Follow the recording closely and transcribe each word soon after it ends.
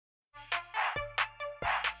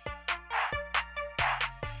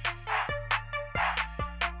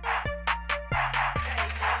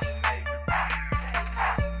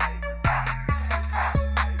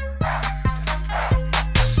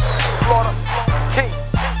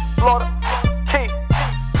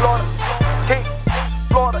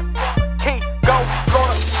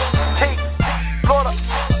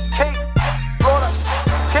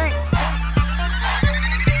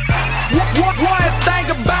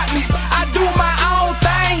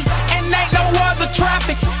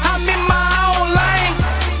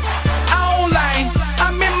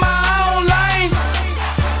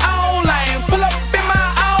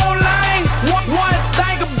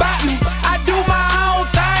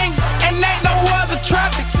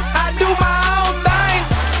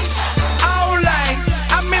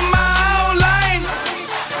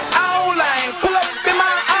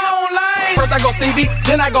TV.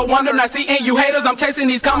 Then I go wonder, not seeing you haters. I'm chasing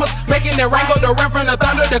these commas, making it rain, go the rain from the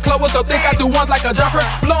thunder. The club was so thick, I threw ones like a jumper.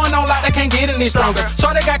 Blowing on like they can't get any stronger.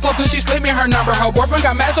 Shorty got close and she slipped me her number. Her boyfriend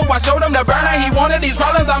got mad, so I showed him the burner. He wanted these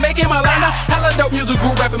problems, I make him a learner. Hella dope music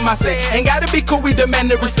group rapping my set. Ain't gotta be cool, we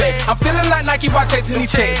demanding respect. I'm feeling like Nike while chasing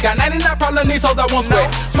these checks. Got 99 problems, these hoes I won't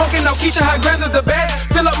sweat. Smoking no Keisha, her grams is the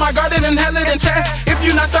best. Fill up my garden and hell it in chest. If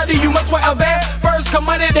you not sturdy, you must wear a vest. First come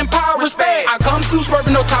money, then power, respect. I come through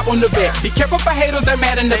swerving, no top on the bed. Be careful for haters, they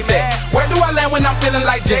mad and upset. Where do I land when I'm feeling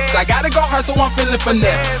like Jets? I gotta go hard, so I'm feeling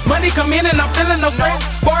finesse. Money come in and I'm feeling no stress.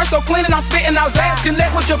 Bars so clean and I'm spitting out zest.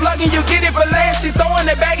 Connect with your plug and you get it for less. She throwing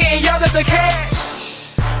it back and y'all at the cash.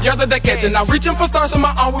 Y'all at the catch and I'm reaching for stars so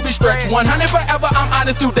my arm will be stretched. 100 forever, I'm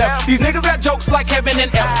honest to death. These niggas got jokes like Kevin and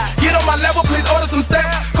F. Get on my level, please order some steps.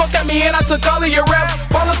 Coach got me in, I took all of your reps.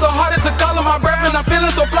 Falling so hard, it took all of my breath. And I'm feeling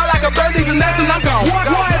so fly like a bird, leaving nest and I'm gone.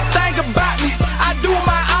 One thing about me, I do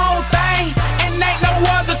my own thing. And ain't no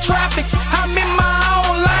other traffic, I'm in my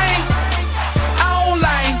own lane. Own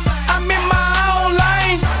lane, I'm in my own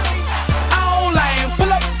lane. Own lane, pull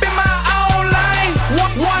up in my own lane.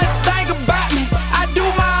 One thing about me, I do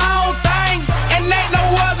my own thing. And ain't no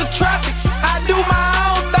other traffic, I do my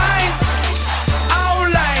own thing. Own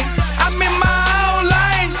lane, I'm in my own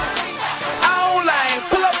lane. Own lane,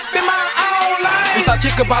 pull up in my own lane. This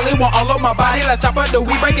chica Bali want all over my body. Let's chop up the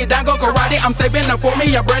weed, break it down, go karate. I'm saving up for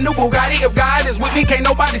me a brand new Bugatti. If God is with me, can't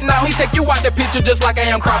nobody stop me. Take you out the picture just like I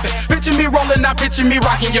am cropping. Picture me rolling, not picture me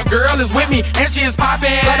rocking. Your girl is with me and she is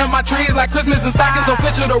popping. Blood on my trees like Christmas and stockings.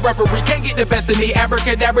 Official the referee, can't get the best of me.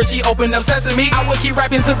 Abracadabra, she opened up sesame. I will keep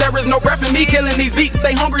rapping till there is no breath in me. Killing these beats,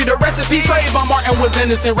 stay hungry, the recipe. Trayvon Martin was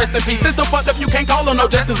innocent, rest in peace. System fucked up, you can't call her no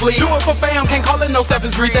Justice League. Do it for fam, can't call it no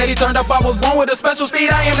Seventh Street. Steady turned up, I was born with a special speed.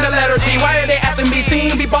 I am the letter G. Why are they after me?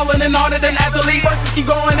 Team be ballin' and harder than athletes. Verses keep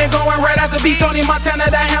going and going right after beat. Tony Montana,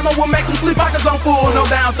 that hammer will make them sleep. Pockets on full, no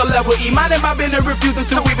down to level E. Minding my business, refusing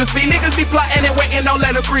to even speak. Niggas be plotting and waiting, no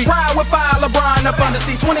let it creep. Ride with fire, LeBron up on the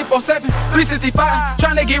sea. 24/7, 365.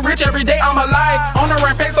 Trying to get rich every day, I'm alive. On the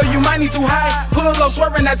rampage, so you might need to hide. Pull up,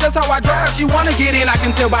 swerving, that's just how I drive. She wanna get in, I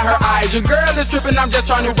can tell by her eyes. Your girl is tripping, I'm just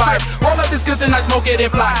trying to vibe. Roll up this good, then I smoke it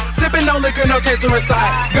and fly. Sipping no liquor, no taste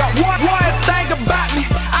inside. Got one thing about me,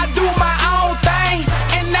 I do my own thing.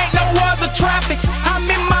 And ain't no other traffic, I'm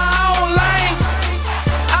in